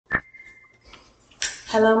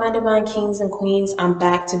Hello, my divine kings and queens. I'm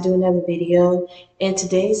back to do another video. In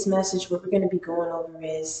today's message, what we're going to be going over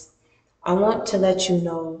is I want to let you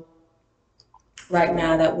know right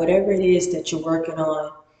now that whatever it is that you're working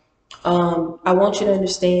on, I want you to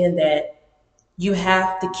understand that you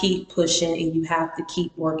have to keep pushing and you have to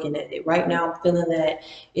keep working at it. Right now, I'm feeling that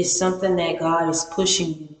it's something that God is pushing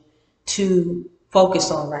you to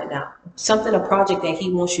focus on right now. Something, a project that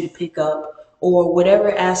He wants you to pick up, or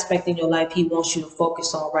whatever aspect in your life He wants you to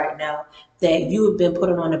focus on right now that you have been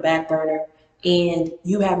putting on the back burner and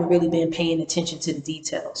you haven't really been paying attention to the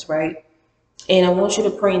details, right? And I want you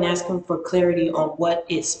to pray and ask Him for clarity on what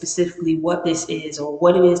it specifically, what this is, or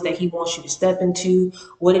what it is that He wants you to step into,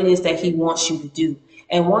 what it is that He wants you to do.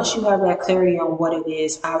 And once you have that clarity on what it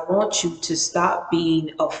is, I want you to stop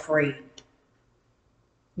being afraid.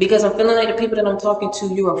 Because I'm feeling like the people that I'm talking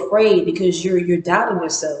to, you're afraid because you're doubting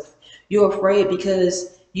yourself. You're afraid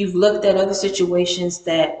because you've looked at other situations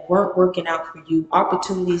that weren't working out for you,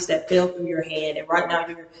 opportunities that fell through your hand, and right now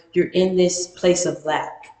you're in this place of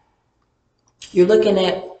lack. You're looking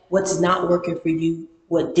at what's not working for you,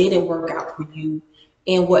 what didn't work out for you,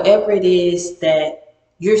 and whatever it is that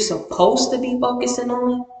you're supposed to be focusing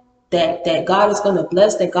on, that God is going to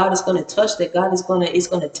bless, that God is going to touch, that God is going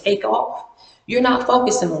to take off. You're not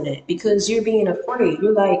focusing on that because you're being afraid.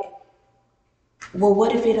 You're like, well,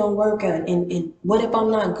 what if it don't work out? And what if I'm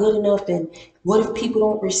not good enough? And what if people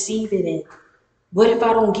don't receive it? And what if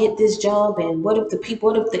I don't get this job? And what if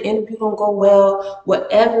the interview don't go well?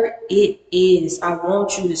 Whatever it is, I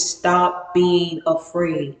want you to stop being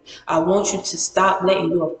afraid. I want you to stop letting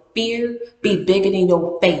your fear be bigger than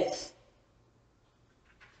your faith.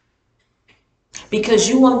 Because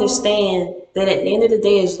you understand that at the end of the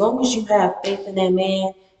day, as long as you have faith in that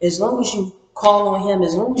man, as long as you call on him,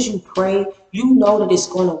 as long as you pray, you know that it's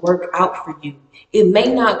going to work out for you. It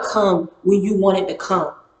may not come when you want it to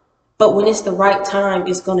come, but when it's the right time,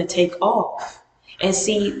 it's going to take off. And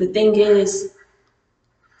see, the thing is,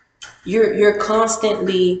 you're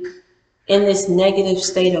constantly in this negative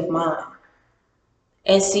state of mind.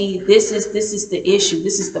 And see, this is the issue.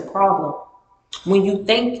 This is the problem. When you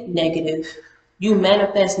think negative, you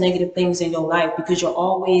manifest negative things in your life because you're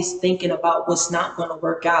always thinking about what's not going to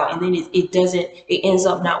work out. And then it ends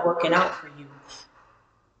up not working out for you.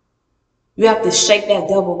 You have to shake that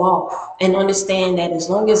devil off and understand that as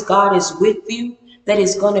long as God is with you, that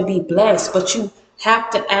is going to be blessed. But you have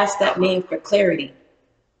to ask that man for clarity.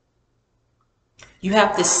 You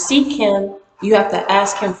have to seek him. You have to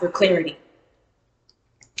ask him for clarity.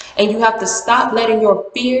 And you have to stop letting your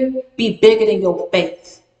fear be bigger than your faith.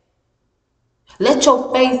 Let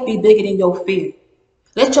your faith be bigger than your fear.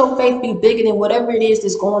 Let your faith be bigger than whatever it is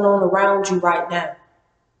that's going on around you right now.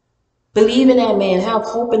 Believe in that man. Have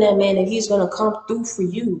hope in that man, and he's going to come through for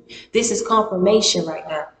you. This is confirmation right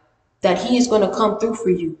now that he is going to come through for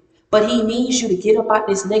you. But he needs you to get up out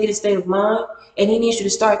this negative state of mind, and he needs you to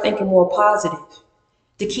start thinking more positive,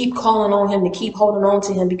 to keep calling on him, to keep holding on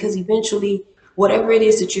to him, because eventually whatever it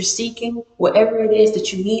is that you're seeking, whatever it is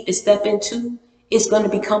that you need to step into, it's going to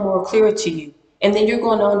become more clear to you. And then you're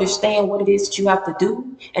going to understand what it is that you have to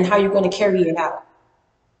do and how you're going to carry it out.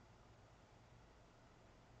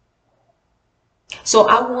 So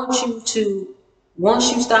I want you to,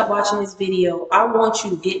 once you stop watching this video, I want you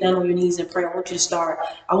to get down on your knees and pray. I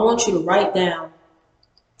want you to write down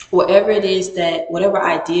whatever it is whatever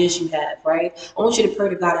ideas you have, right? I want you to pray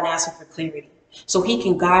to God and ask him for clarity so he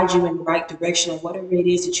can guide you in the right direction of whatever it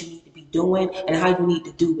is that you need to be doing and how you need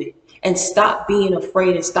to do it. And stop being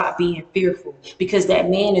afraid and stop being fearful, because that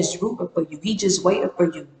man is rooting for you. He just waiting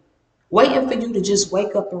for you to just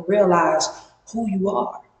wake up and realize who you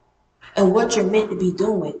are and what you're meant to be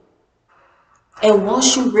doing. And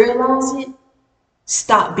once you realize it,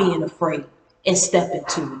 stop being afraid and step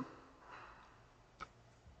into it.